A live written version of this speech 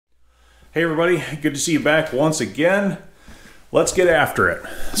Hey everybody, good to see you back once again. Let's get after it.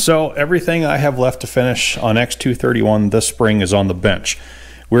 So everything I have left to finish on X231 this spring is on the bench.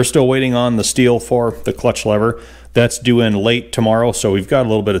 We're still waiting on the steel for the clutch lever. That's due in late tomorrow, so we've got a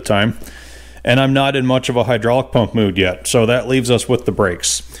little bit of time. And I'm not in much of a hydraulic pump mood yet, so that leaves us with the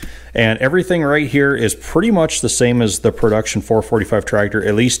brakes. And everything right here is pretty much the same as the production 445 tractor,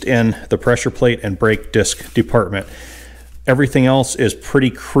 at least in the pressure plate and brake disc department. Everything else is pretty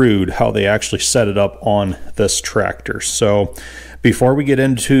crude how they actually set it up on this tractor. So before we get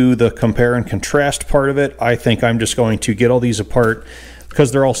into the compare and contrast part of it, I think I'm just going to get all these apart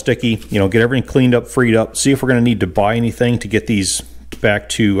because they're all sticky, get everything cleaned up, freed up, see if we're going to need to buy anything to get these back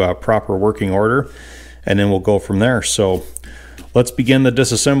to proper working order, and then we'll go from there. So let's begin the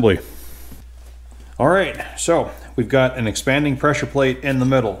disassembly. All right, so we've got an expanding pressure plate in the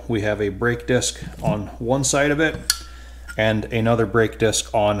middle. We have a brake disc on one side of it and another brake disc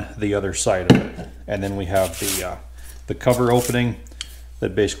on the other side of it. And then we have the cover opening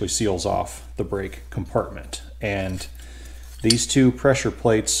that basically seals off the brake compartment. And these two pressure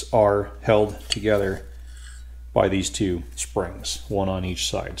plates are held together by these two springs, one on each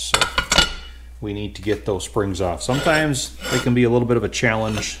side. So we need to get those springs off. Sometimes they can be a little bit of a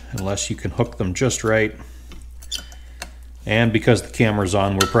challenge unless you can hook them just right. And because the camera's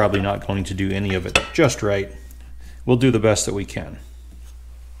on, we're probably not going to do any of it just right. We'll do the best that we can.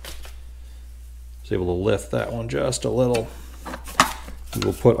 Was able to lift that one just a little. We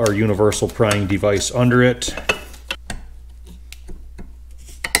will put our universal prying device under it.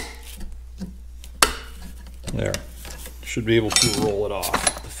 There. Should be able to roll it off.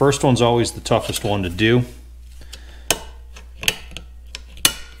 The first one's always the toughest one to do.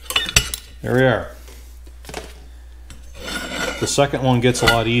 There we are. The second one gets a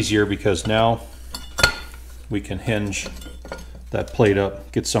lot easier because now we can hinge that plate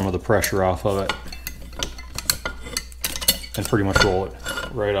up, get some of the pressure off of it, and pretty much roll it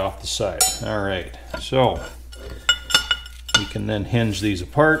right off the side. All right, so we can then hinge these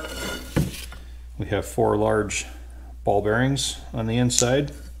apart. We have 4 large ball bearings on the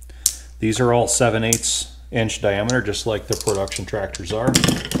inside. These are all 7/8 inch diameter, just like the production tractors are.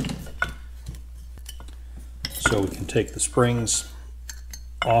 So we can take the springs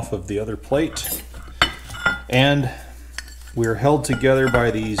off of the other plate. And we're held together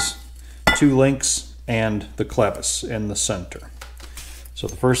by these 2 links and the clevis in the center. So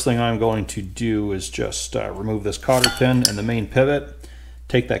the first thing I'm going to do is just remove this cotter pin and the main pivot,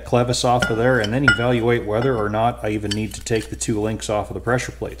 take that clevis off of there, and then evaluate whether or not I even need to take the 2 links off of the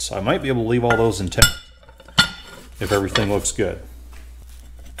pressure plates. I might be able to leave all those intact if everything looks good.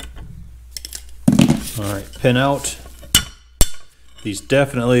 All right, pin out. These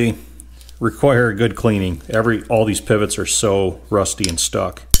definitely require good cleaning. All these pivots are so rusty and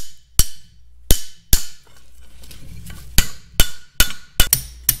stuck.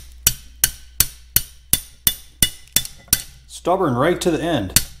 Stubborn right to the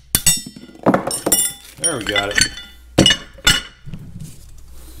end. There, we got it.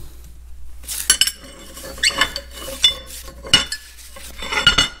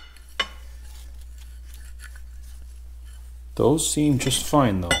 Those seem just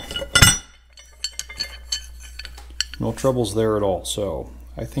fine though. No troubles there at all, so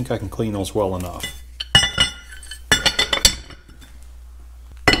I think I can clean those well enough.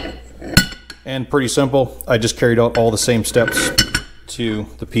 And pretty simple, I just carried out all the same steps to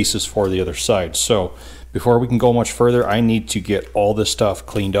the pieces for the other side. So before we can go much further, I need to get all this stuff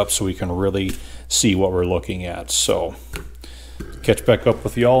cleaned up so we can really see what we're looking at. So catch back up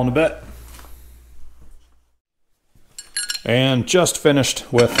with y'all in a bit. And just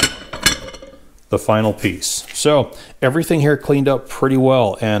finished with the final piece. So everything here cleaned up pretty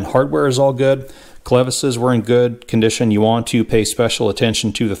well, and hardware is all good. Clevises were in good condition. You want to pay special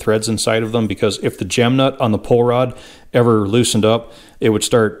attention to the threads inside of them, because if the gem nut on the pull rod ever loosened up, it would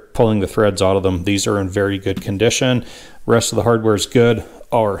start pulling the threads out of them. These are in very good condition. Rest of the hardware is good.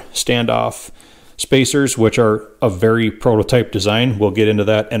 Our standoff spacers, which are a very prototype design, we'll get into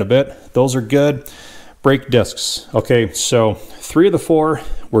that in a bit. Those are good. Brake discs. Okay, so 3 of the 4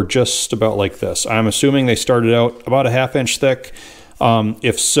 were just about like this. I'm assuming they started out about a 1/2 inch thick.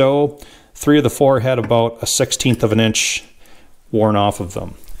 If so, 3 of the 4 had about a 1/16 of an inch worn off of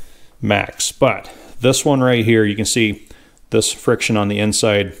them, max. But this one right here, you can see this friction on the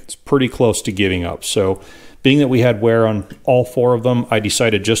inside. It's pretty close to giving up. So being that we had wear on all 4 of them, I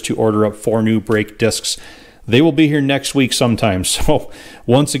decided just to order up 4 new brake discs. They will be here next week sometime. So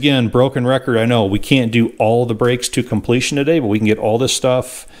once again, broken record, I know we can't do all the brakes to completion today, but we can get all this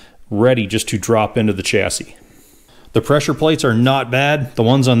stuff ready just to drop into the chassis. The pressure plates are not bad. The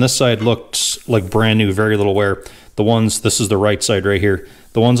ones on this side looked like brand new, very little wear. The ones, this is the right side right here.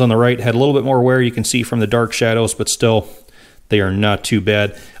 The ones on the right had a little bit more wear, you can see from the dark shadows, but still, they are not too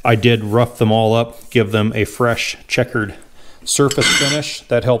bad. I did rough them all up, give them a fresh checkered surface finish.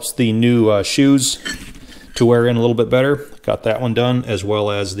 That helps the new shoes to wear in a little bit better. Got that one done, as well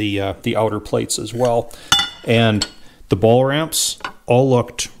as the outer plates as well. And the ball ramps all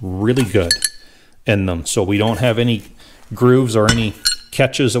looked really good in them, so we don't have any grooves or any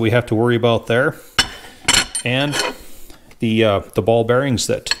catches that we have to worry about there. And the ball bearings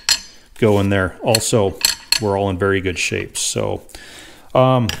that go in there also were all in very good shape. So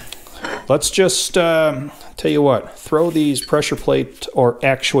let's just tell you what, throw these pressure plate or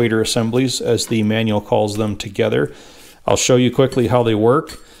actuator assemblies, as the manual calls them, together. I'll show you quickly how they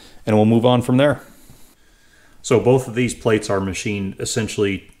work, and we'll move on from there. So both of these plates are machined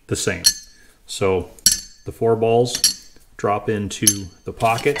essentially the same. So the 4 balls drop into the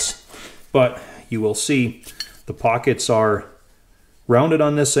pockets, but you will see the pockets are rounded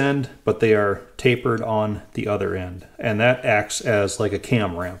on this end, but they are tapered on the other end, and that acts as like a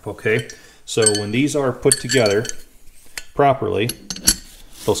cam ramp, okay? So when these are put together properly,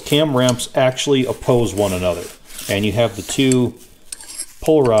 those cam ramps actually oppose one another, and you have the 2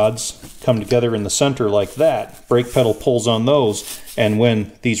 pull rods come together in the center like that. Brake pedal pulls on those, and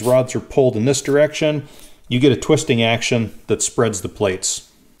when these rods are pulled in this direction, you get a twisting action that spreads the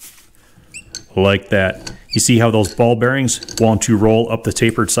plates. Like that. You see how those ball bearings want to roll up the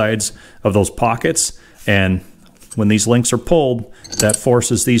tapered sides of those pockets, and when these links are pulled, that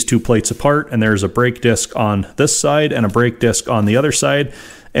forces these 2 plates apart, and there's a brake disc on this side and a brake disc on the other side,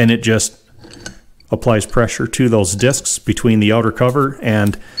 and it just applies pressure to those discs between the outer cover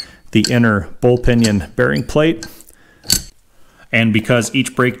and the inner bull pinion bearing plate. And because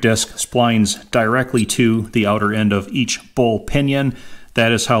each brake disc splines directly to the outer end of each bull pinion,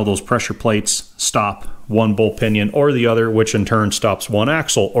 that is how those pressure plates stop one bull pinion or the other, which in turn stops one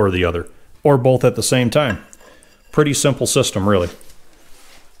axle or the other, or both at the same time. Pretty simple system, really.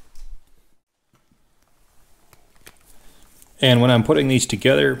 And when I'm putting these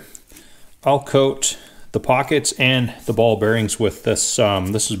together, I'll coat the pockets and the ball bearings with this.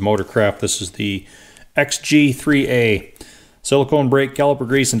 This is Motorcraft. This is the XG3A silicone brake, caliper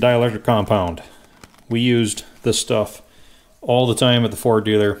grease, and dielectric compound. We used this stuff all the time at the Ford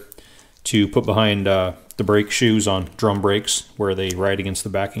dealer to put behind the brake shoes on drum brakes where they ride against the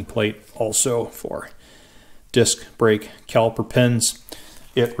backing plate. Also for disc brake caliper pins.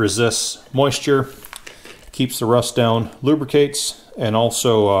 It resists moisture, keeps the rust down, lubricates, and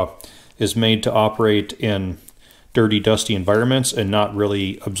also is made to operate in dirty, dusty environments and not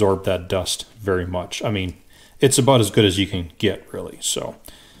really absorb that dust very much. I mean, it's about as good as you can get, really. So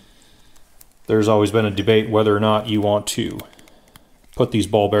there's always been a debate whether or not you want to put these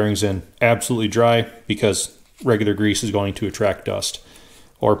ball bearings in absolutely dry, because regular grease is going to attract dust,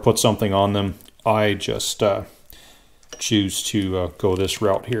 or put something on them. I just choose to go this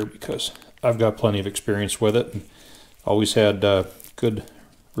route here because I've got plenty of experience with it and always had good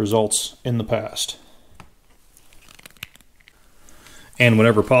results in the past. And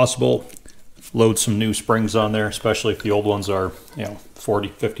whenever possible, load some new springs on there, especially if the old ones are, 40,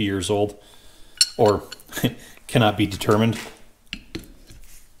 50 years old or cannot be determined.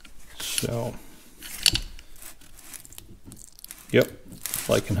 So, yep,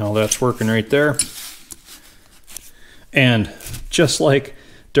 liking how that's working right there. And just like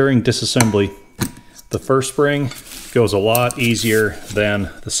during disassembly, the first spring goes a lot easier than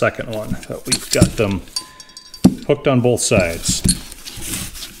the second one, but we've got them hooked on both sides.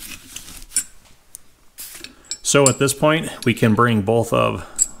 So at this point, we can bring both of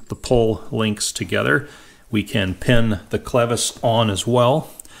the pull links together. We can pin the clevis on as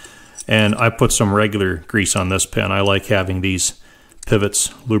well. And I put some regular grease on this pin. I like having these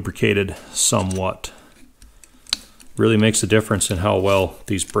pivots lubricated somewhat. Really makes a difference in how well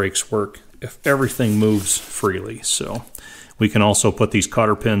these brakes work if everything moves freely. So we can also put these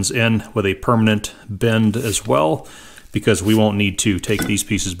cotter pins in with a permanent bend as well, because we won't need to take these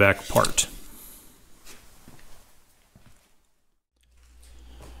pieces back apart.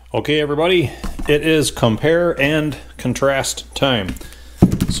 Okay, everybody, it is compare and contrast time.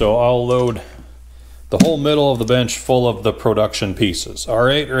 So I'll load the whole middle of the bench full of the production pieces. All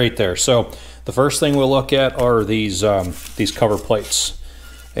right, right there. So the first thing we'll look at are these cover plates.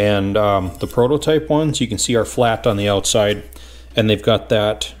 And the prototype ones, you can see, are flat on the outside, and they've got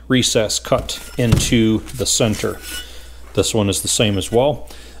that recess cut into the center. This one is the same as well.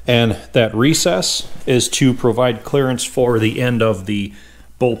 And that recess is to provide clearance for the end of the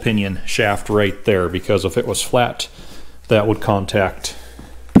bull pinion shaft right there, because if it was flat, that would contact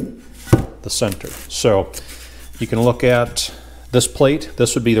the center. So you can look at this plate.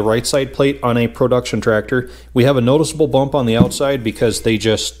 This would be the right side plate on a production tractor. We have a noticeable bump on the outside because they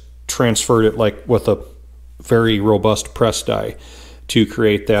just transferred it like with a very robust press die to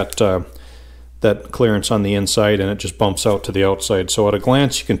create that that clearance on the inside, and it just bumps out to the outside. So at a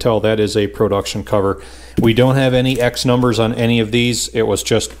glance you can tell that is a production cover. We don't have any X numbers on any of these. It was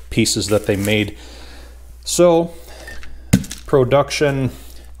just pieces that they made. So production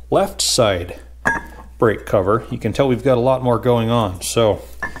left side brake cover, you can tell we've got a lot more going on. So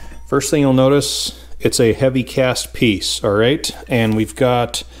first thing you'll notice, it's a heavy cast piece, all right? And we've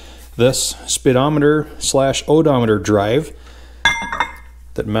got this speedometer / odometer drive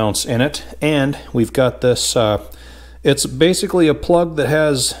that mounts in it, and we've got this it's basically a plug that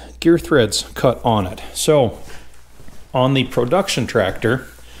has gear threads cut on it. So on the production tractor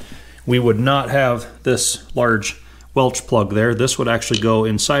we would not have this large Welch plug there. This would actually go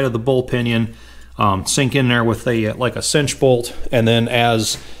inside of the bull pinion, sink in there with a like a cinch bolt, and then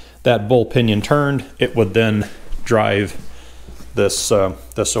as that bull pinion turned, it would then drive this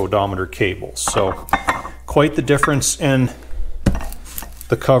this odometer cable. So quite the difference in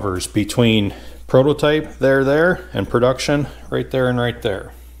the covers between prototype there and production right there and right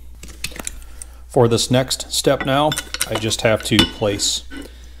there. For this next step now, I just have to place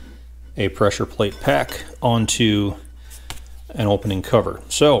a pressure plate pack onto an opening cover.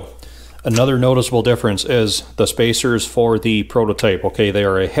 So another noticeable difference is the spacers for the prototype. Okay, they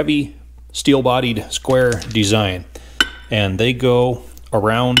are a heavy steel-bodied square design, and they go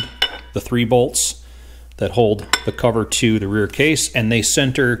around the 3 bolts that hold the cover to the rear case, and they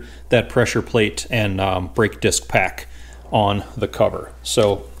center that pressure plate and brake disc pack on the cover.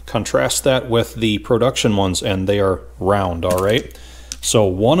 So contrast that with the production ones, and they are round, all right? So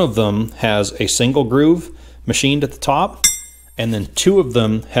one of them has a single groove machined at the top, and then 2 of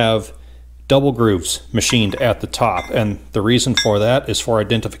them have double grooves machined at the top, and the reason for that is for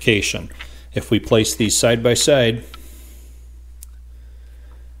identification. If we place these side by side,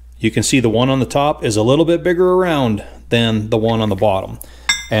 you can see the one on the top is a little bit bigger around than the one on the bottom.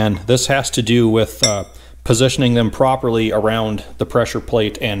 And this has to do with positioning them properly around the pressure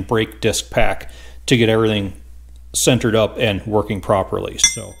plate and brake disc pack to get everything centered up and working properly.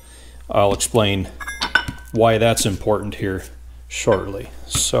 So I'll explain why that's important here shortly.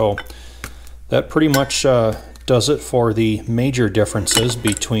 So that pretty much does it for the major differences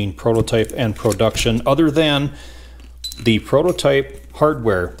between prototype and production, other than the prototype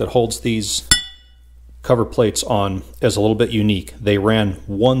hardware that holds these cover plates on is a little bit unique. They ran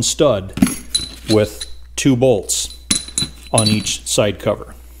 1 stud with 2 bolts on each side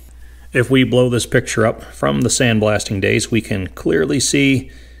cover. If we blow this picture up from the sandblasting days, we can clearly see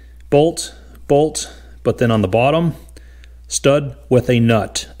bolt, bolt, but then on the bottom, stud with a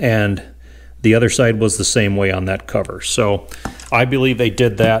nut, and the other side was the same way on that cover. So I believe they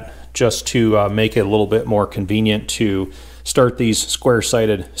did that just to make it a little bit more convenient to start these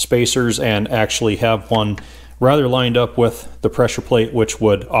square-sided spacers and actually have one rather lined up with the pressure plate, which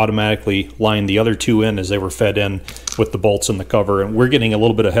would automatically line the other 2 in as they were fed in with the bolts in the cover. And we're getting a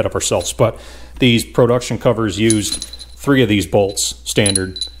little bit ahead of ourselves, but these production covers used 3 of these bolts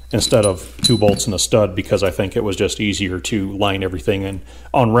standard instead of 2 bolts and a stud, because I think it was just easier to line everything in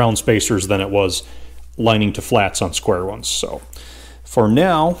on round spacers than it was lining to flats on square ones. So for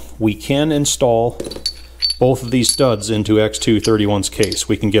now, we can install both of these studs into X231's case.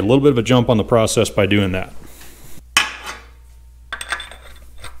 We can get a little bit of a jump on the process by doing that.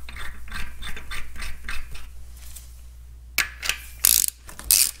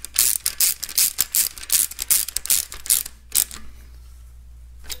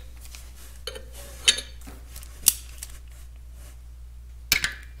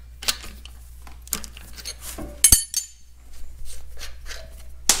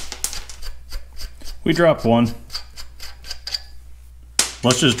 We dropped one.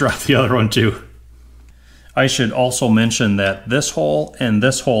 Let's just drop the other one too. I should also mention that this hole and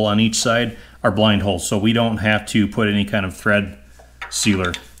this hole on each side are blind holes, so we don't have to put any kind of thread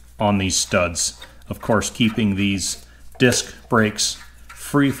sealer on these studs. Of course, keeping these disc brakes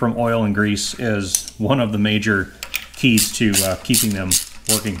free from oil and grease is one of the major keys to keeping them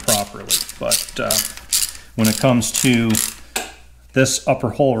working properly. But when it comes to this upper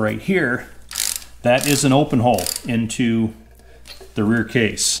hole right here, that is an open hole into the rear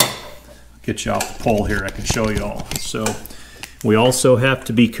case. Get you off the pole here, I can show you all. So we also have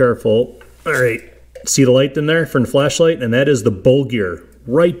to be careful. All right, see the light in there from the flashlight? And that is the bull gear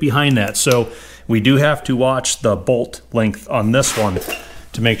right behind that. So we do have to watch the bolt length on this one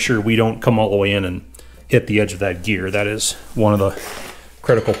to make sure we don't come all the way in and hit the edge of that gear. That is one of the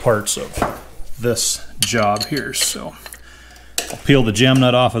critical parts of this job here. So I'll peel the jam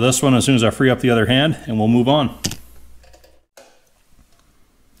nut off of this one as soon as I free up the other hand, and we'll move on.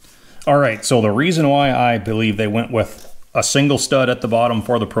 All right, so the reason why I believe they went with a single stud at the bottom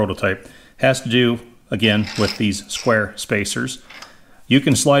for the prototype has to do, again, with these square spacers. You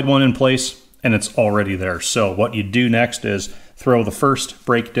can slide one in place and it's already there. So what you do next is throw the first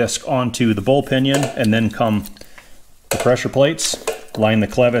brake disc onto the bowl pinion, and then come the pressure plates, line the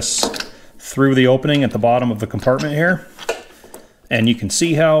clevis through the opening at the bottom of the compartment here. And you can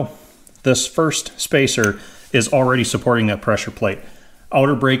see how this first spacer is already supporting that pressure plate.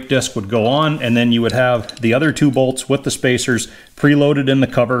 Outer brake disc would go on, and then you would have the other two bolts with the spacers preloaded in the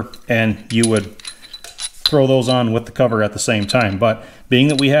cover, and you would throw those on with the cover at the same time. But being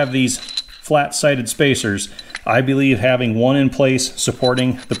that we have these flat-sided spacers, I believe having one in place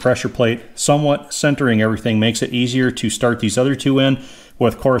supporting the pressure plate, somewhat centering everything, makes it easier to start these other two in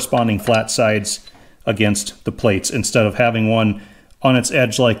with corresponding flat sides against the plates, instead of having one on its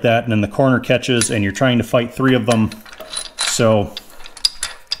edge like that and then the corner catches and you're trying to fight three of them. So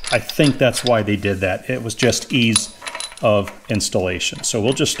I think that's why they did that. It was just ease of installation. So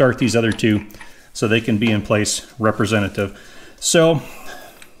we'll just start these other two so they can be in place representative. So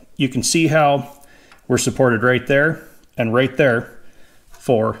you can see how we're supported right there and right there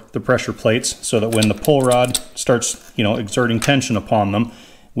for the pressure plates, so that when the pull rod starts, exerting tension upon them,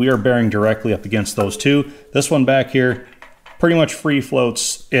 we are bearing directly up against those two. This one back here pretty much free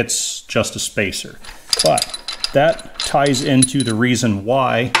floats. It's just a spacer. But that ties into the reason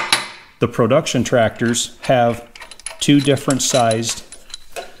why the production tractors have two different sized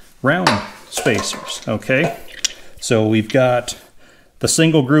round spacers, okay? So we've got the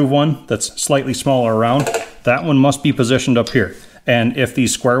single groove one that's slightly smaller around. That one must be positioned up here. And if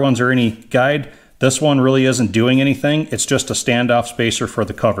these square ones are any guide, this one really isn't doing anything. It's just a standoff spacer for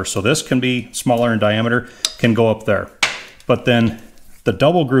the cover. So this can be smaller in diameter, can go up there. But then the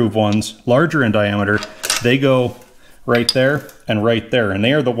double groove ones, larger in diameter, they go right there and right there. And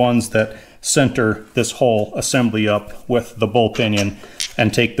they are the ones that center this whole assembly up with the bowl pinion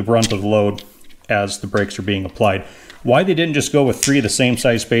and take the brunt of the load as the brakes are being applied. Why they didn't just go with three of the same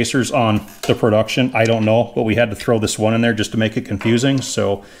size spacers on the production, I don't know, but we had to throw this one in there just to make it confusing.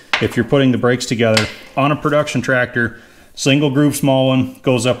 So if you're putting the brakes together on a production tractor, single groove small one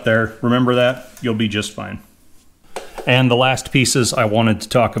goes up there. Remember that, you'll be just fine. And the last pieces I wanted to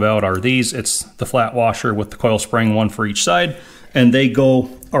talk about are these. It's the flat washer with the coil spring, one for each side, and they go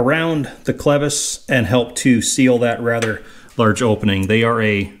around the clevis and help to seal that rather large opening. They are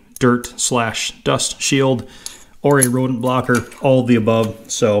a dirt/dust shield or a rodent blocker, all of the above.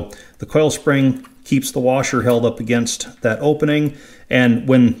 So the coil spring keeps the washer held up against that opening, and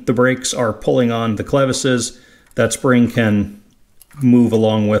when the brakes are pulling on the clevises, that spring can move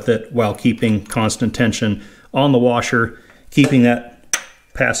along with it while keeping constant tension on the washer, keeping that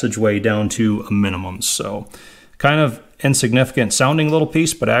passageway down to a minimum. So kind of insignificant sounding little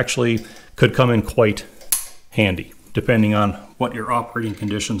piece, but actually could come in quite handy depending on what your operating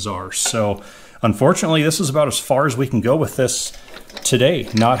conditions are. So unfortunately, this is about as far as we can go with this today,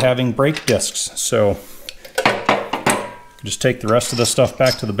 not having brake discs. So just take the rest of this stuff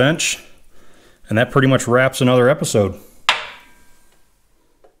back to the bench, and that pretty much wraps another episode.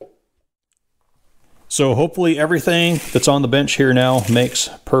 So hopefully everything that's on the bench here now makes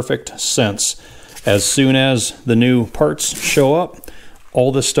perfect sense. As soon as the new parts show up,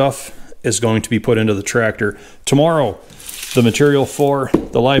 all this stuff is going to be put into the tractor. Tomorrow, the material for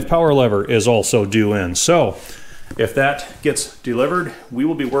the live power lever is also due in. So if that gets delivered, we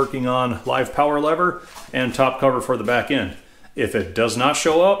will be working on live power lever and top cover for the back end. If it does not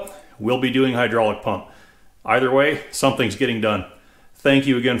show up, we'll be doing hydraulic pump. Either way, something's getting done. Thank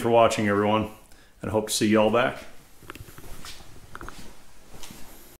you again for watching, everyone, and hope to see you all back.